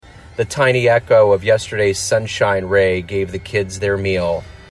The tiny echo of yesterday's sunshine ray gave the kids their meal.